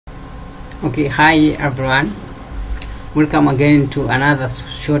Okay, hi everyone, welcome again to another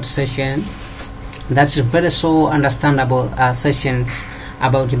short session that's very so understandable sessions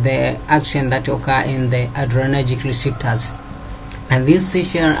about the action that occur in the adrenergic receptors. And this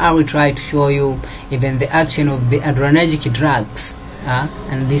session I will try to show you even the action of the adrenergic drugs,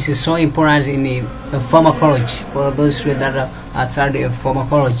 and this is so important in pharmacology for those that are studying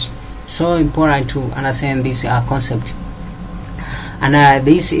pharmacology. So important to understand this concept. And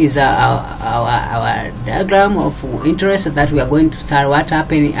this is our diagram of interest that we are going to start what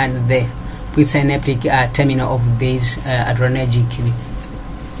happened at the presynaptic terminal of these adrenergic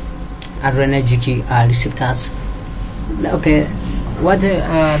receptors. Okay, what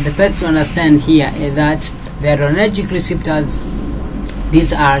the first to understand here is that the adrenergic receptors,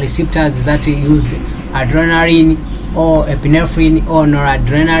 these are receptors that use adrenaline or epinephrine or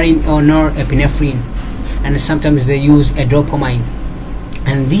noradrenaline or norepinephrine, and sometimes they use a dopamine.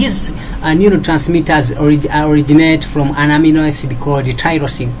 And these neurotransmitters originate from an amino acid called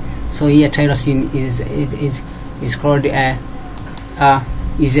tyrosine. So here tyrosine is called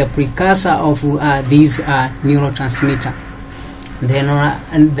is a precursor of these neurotransmitter.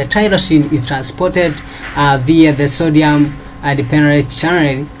 And the tyrosine is transported via the sodium dependent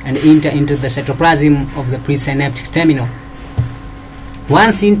channel and enter into the cytoplasm of the presynaptic terminal.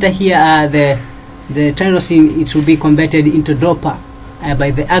 Once enter here, the tyrosine, it will be converted into dopa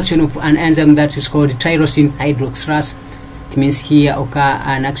by the action of an enzyme that is called tyrosine hydroxylase. It means here occur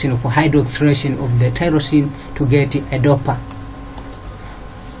an action of hydroxylation of the tyrosine to get a dopa.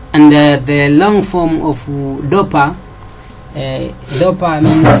 And the long form of dopa, dopa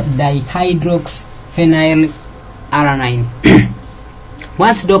means dihydroxyphenylalanine.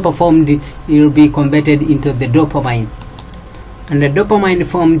 Once dopa formed, it will be converted into the dopamine. And the dopamine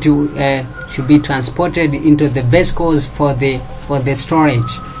formed should be transported into the vesicles for the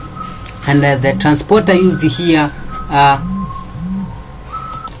storage. And the transporter used here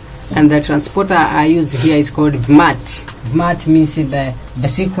is called VMAT. VMAT means the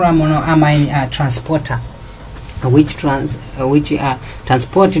vesicular monoamine transporter, which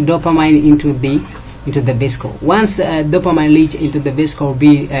transport dopamine into the vesicle. Once dopamine reach into the vesicle, will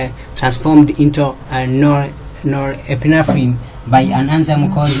be transformed into norepinephrine by an enzyme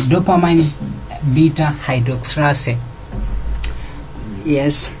called dopamine beta hydroxylase.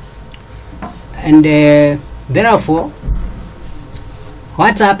 Yes, and therefore,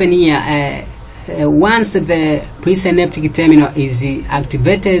 what happened here? Once the presynaptic terminal is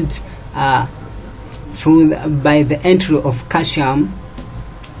activated by the entry of calcium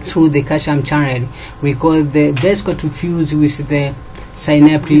through the calcium channel, we call the vesicle to fuse with the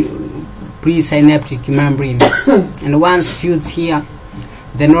presynaptic membrane. And once fused here,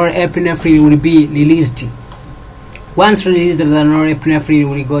 the norepinephrine will be released. Once released, the norepinephrine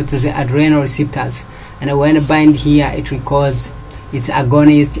will go to the adrenoreceptors, and when bind here, it records its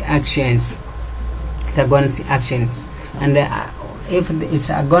agonist actions. And if its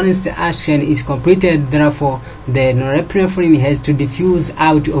agonist action is completed, therefore the norepinephrine has to diffuse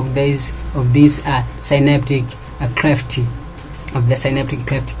out of this synaptic cleft,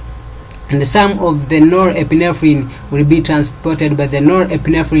 and some of the norepinephrine will be transported by the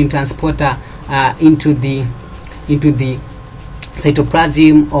norepinephrine transporter into the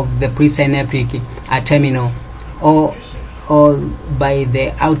cytoplasm of the presynaptic terminal, or by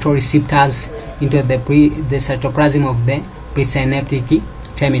the autoreceptors into the cytoplasm of the presynaptic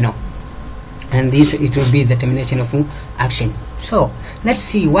terminal. And this, it will be the termination of action. So let's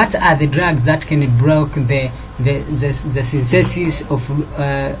see what are the drugs that can block the synthesis of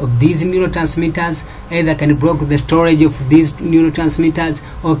these neurotransmitters. Either can block the storage of these neurotransmitters,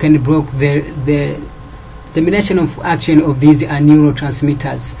 or can block the termination of action of these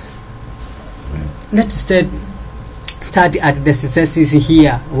neurotransmitters. Let's start at the synthesis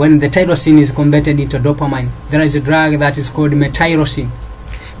here. When the tyrosine is converted into dopamine, there is a drug that is called metyrosine.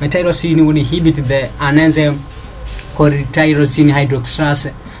 Metyrosine will inhibit an enzyme called tyrosine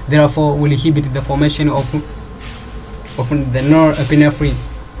hydroxylase, therefore will inhibit the formation of the norepinephrine.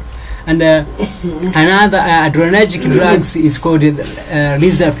 And another adrenergic drugs is called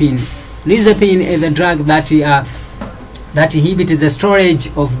rizapine. Rizapine is a drug that inhibits the storage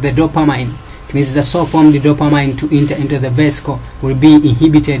of the dopamine. It means the so-formed dopamine to enter into the vesicle will be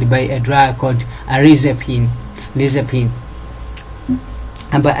inhibited by a drug called rizapine.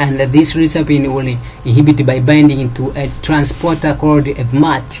 And this rizapine will inhibit by binding to a transporter called a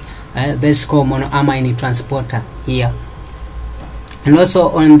VMAT, vesicle monoamine transporter here. And also,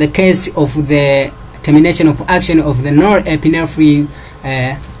 on the case of the termination of action of the norepinephrine,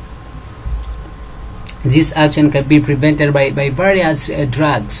 this action can be prevented by various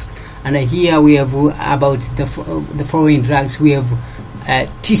drugs. And here we have about the following drugs. We have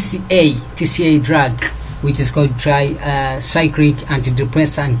TCA drug, which is called tricyclic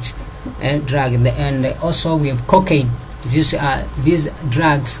antidepressant drug, and also we have cocaine. These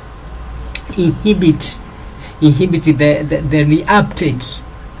drugs inhibit the reuptake,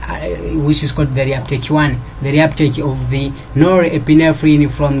 which is called the reuptake 1, the reuptake of the norepinephrine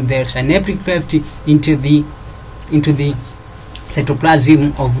from the synaptic cleft into the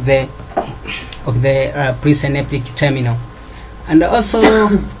cytoplasm of the presynaptic terminal. And also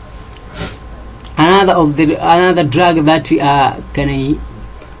another drug that can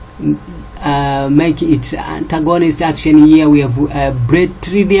make its antagonist action here, we have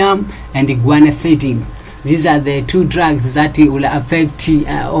bretredium and guanethidine. These are the two drugs that will affect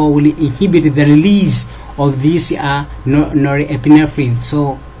or will inhibit the release of this norepinephrine,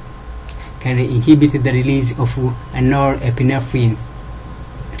 so can inhibit the release of norepinephrine.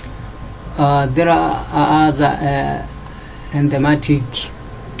 There are other enzymatic,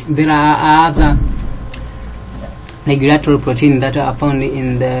 there are other regulatory proteins that are found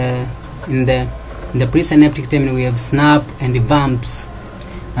in the presynaptic terminal. We have SNAP and VAMPs,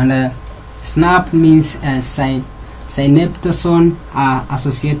 and SNAP means synaptosome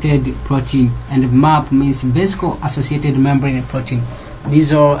associated protein, and MAP means vesicle associated membrane protein.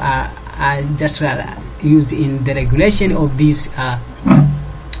 These all are just used in the regulation of this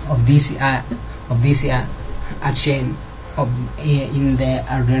action in the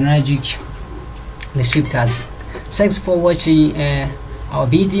adrenergic receptors. Thanks for watching our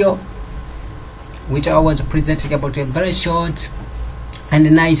video, which I was presenting about a very short and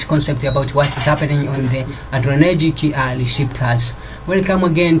nice concept about what is happening on the adrenergic receptors. Welcome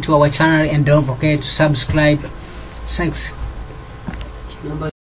again to our channel, and don't forget to subscribe. Thanks.